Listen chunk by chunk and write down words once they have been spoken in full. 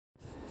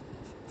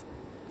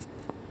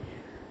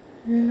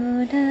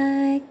Lord,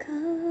 I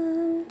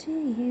come to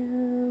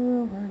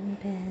you on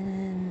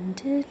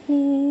bended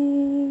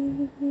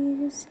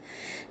knees.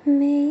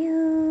 May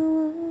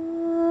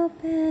you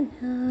open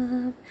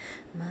up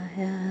my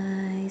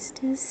eyes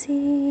to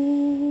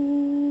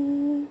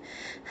see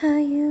how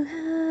you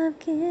have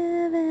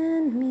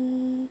given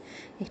me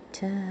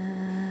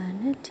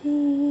eternity.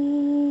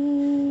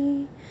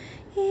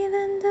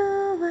 Even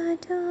though I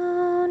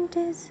don't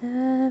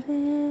deserve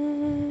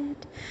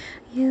it,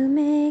 you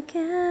make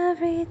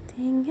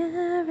everything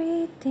new.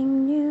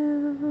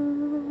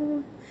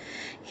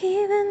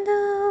 Even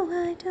though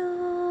I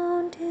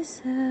don't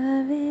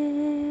deserve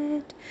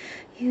it,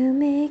 you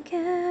make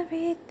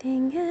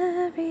everything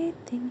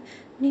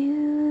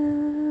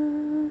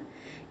new.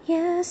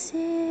 Yes,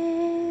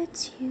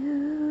 it's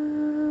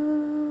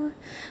you,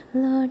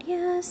 Lord,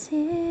 yes,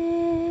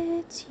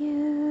 it's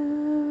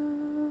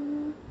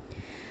you.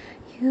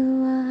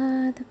 You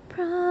are the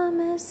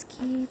promise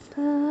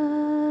keeper.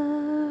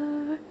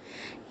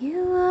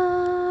 You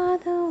are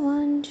the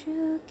one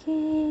true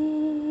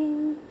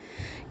King.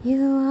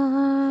 You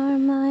are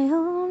my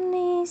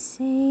only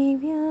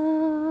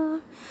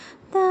Savior.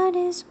 That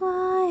is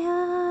why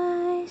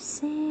I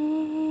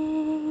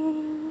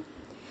sing.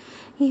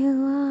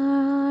 You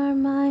are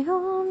my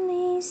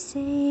only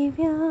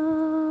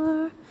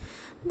Savior.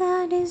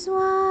 That is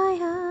why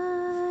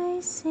I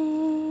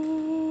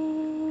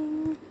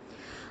sing.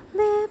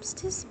 Lips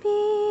to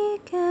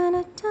speak and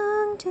a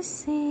tongue to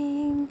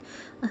sing,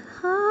 a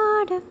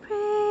heart of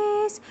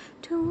praise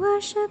to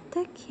worship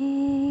the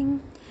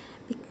King.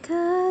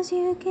 Because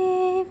you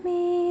gave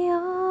me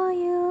all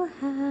you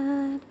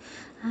had,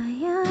 I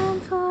am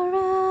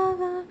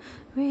forever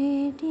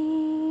redeemed.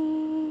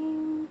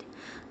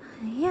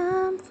 I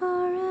am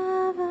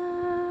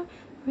forever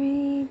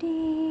redeemed.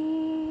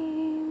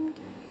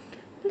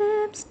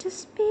 Lips to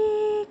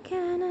speak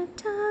and a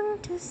tongue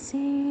to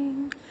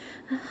sing,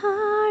 a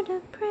heart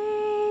of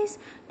praise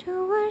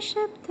to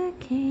worship the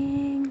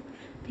King.